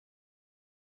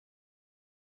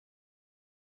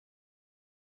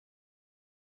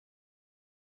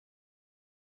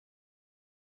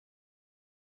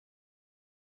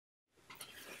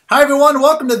Hi everyone,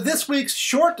 welcome to this week's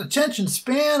Short Attention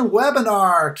Span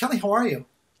webinar. Kelly, how are you?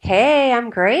 Hey, I'm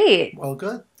great. Well,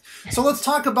 good. So let's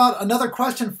talk about another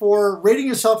question for rating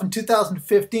yourself in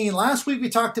 2015. Last week we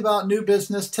talked about new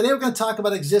business. Today we're going to talk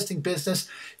about existing business.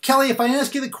 Kelly, if I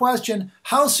ask you the question,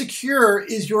 how secure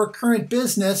is your current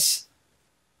business?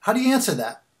 How do you answer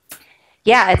that?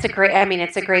 Yeah, it's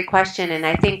a great question. And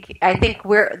I think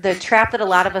we're the trap that a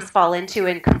lot of us fall into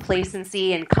in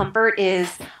complacency and comfort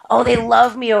is, oh, they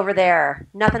love me over there.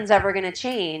 Nothing's ever going to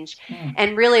change.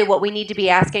 And really what we need to be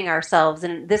asking ourselves,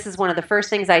 and this is one of the first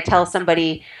things I tell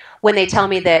somebody when they tell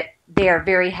me that they are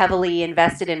very heavily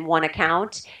invested in one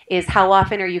account, is how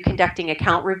often are you conducting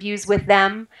account reviews with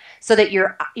them so that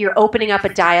you're opening up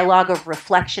a dialogue of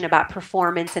reflection about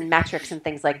performance and metrics and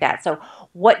things like that. So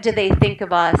what do they think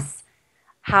of us?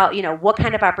 How, what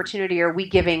kind of opportunity are we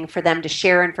giving for them to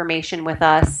share information with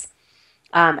us?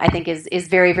 I think is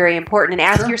very, very important. And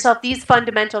ask yourself these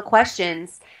fundamental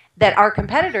questions that our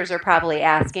competitors are probably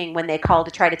asking when they call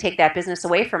to try to take that business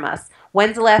away from us.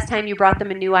 When's the last time you brought them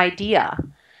a new idea?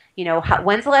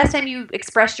 When's the last time you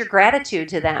expressed your gratitude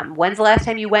to them? When's the last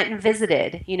time you went and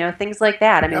visited? Things like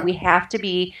that. I mean, we have to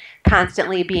be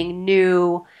constantly being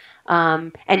new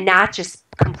and not just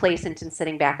complacent and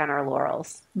sitting back on our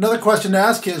laurels. Another question to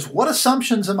ask is, what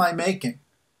assumptions am I making?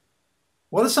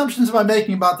 What assumptions am I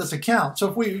making about this account?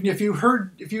 So if you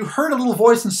heard a little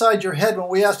voice inside your head when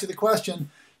we asked you the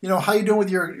question, how you doing with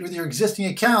your existing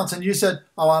accounts, and you said,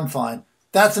 "Oh, I'm fine."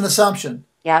 That's an assumption.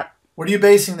 Yep. What are you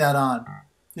basing that on?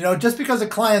 Just because a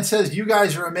client says, "You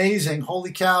guys are amazing,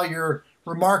 holy cow, you're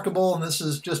remarkable, and this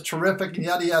is just terrific," and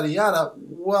yada yada yada.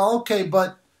 Well, okay,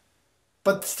 but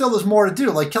still there's more to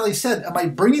do. Like Kelly said, am I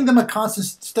bringing them a constant,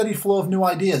 steady flow of new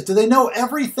ideas? Do they know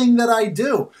everything that I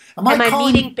do? Am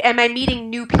I meeting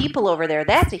new people over there?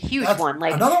 That's a huge one.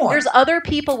 Like, another one. There's other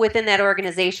people within that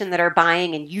organization that are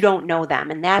buying and you don't know them.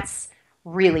 And that's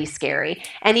really scary.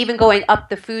 And even going up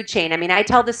the food chain. I mean, I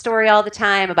tell this story all the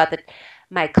time about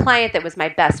my client that was my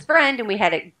best friend, and we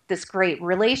had this great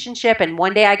relationship. And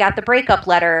one day I got the breakup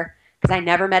letter because I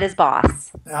never met his boss,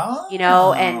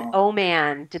 and oh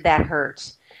man, did that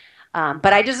hurt.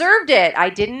 But I deserved it.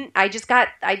 I just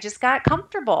got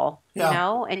comfortable,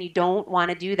 and you don't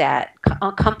want to do that.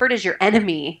 Comfort is your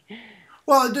enemy.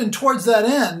 Well, and towards that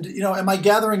end, am I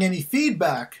gathering any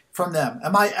feedback from them?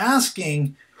 Am I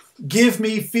asking, give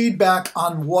me feedback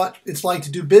on what it's like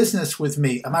to do business with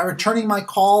me? Am I returning my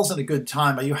calls at a good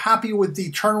time? Are you happy with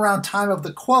the turnaround time of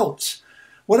the quotes?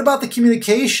 What about the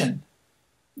communication?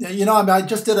 I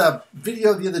just did a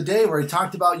video the other day where he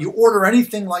talked about, you order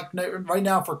anything like right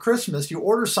now for Christmas, you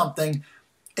order something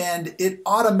and it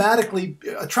automatically,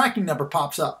 a tracking number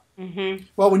pops up. Mm-hmm.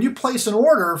 Well, when you place an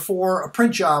order for a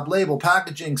print job, label,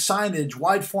 packaging, signage,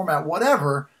 wide format,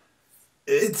 whatever,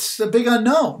 it's a big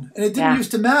unknown. And it didn't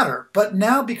used to matter. But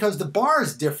now, because the bar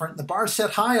is different, the bar is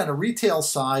set high on a retail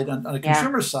side, on a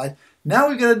consumer side, now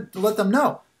we've got to let them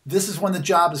know this is when the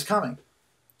job is coming.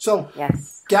 So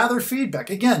gather feedback.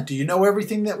 Again, do you know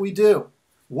everything that we do?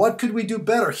 What could we do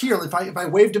better? Here, if I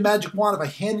waved a magic wand, if I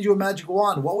handed you a magic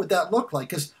wand, what would that look like?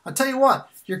 Because I'll tell you what,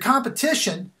 your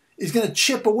competition is going to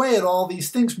chip away at all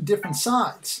these things from different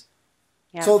sides.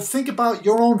 Yeah. So think about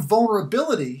your own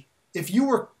vulnerability. If you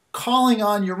were calling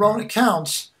on your own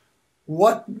accounts,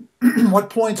 what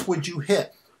points would you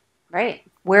hit? Right.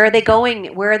 Where are they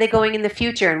going? Where are they going in the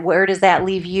future, and where does that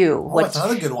leave you? That's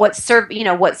another good one.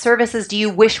 What services do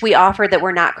you wish we offered that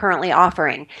we're not currently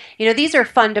offering? These are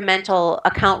fundamental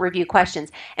account review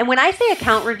questions. And when I say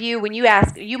account review, when you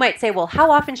ask, you might say, well,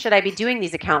 how often should I be doing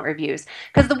these account reviews?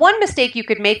 Because the one mistake you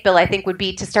could make, Bill, I think, would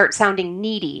be to start sounding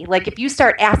needy. Like if you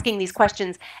start asking these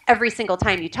questions every single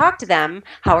time you talk to them,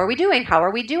 how are we doing? How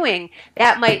are we doing?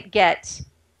 That might get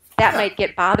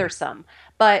bothersome.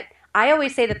 But I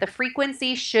always say that the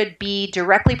frequency should be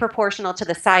directly proportional to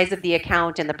the size of the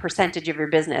account and the percentage of your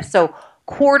business. So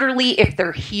quarterly if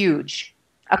they're huge,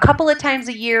 a couple of times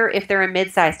a year if they're a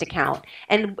mid-sized account,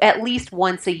 and at least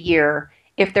once a year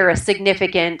if they're a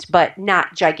significant but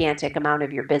not gigantic amount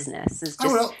of your business. Is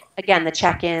just, again, the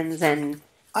check-ins. And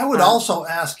I would also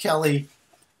ask, Kelly,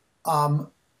 am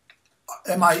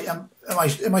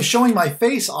I showing my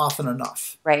face often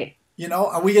enough? Right.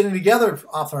 Are we getting together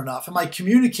often enough? Am I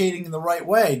communicating in the right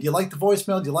way? Do you like the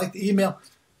voicemail? Do you like the email?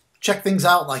 Check things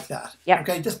out like that. Yeah.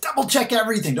 Okay. Just double check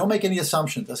everything. Don't make any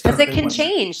assumptions. Because it can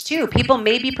change too. People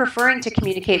may be preferring to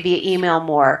communicate via email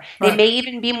more. They may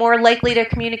even be more likely to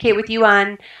communicate with you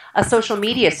on a social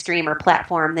media stream or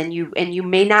platform than you, and you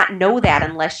may not know that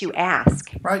unless you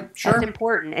ask. Right. Sure. That's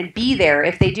important. And be there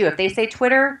if they do. If they say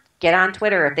Twitter, get on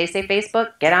Twitter. If they say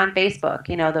Facebook, get on Facebook.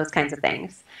 Those kinds of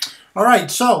things. All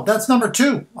right, so that's number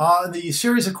 2, the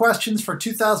series of questions for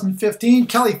 2015.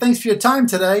 Kelly, thanks for your time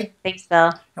today. Thanks,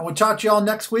 Bill. And we'll talk to you all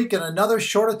next week in another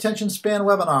short attention span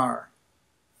webinar.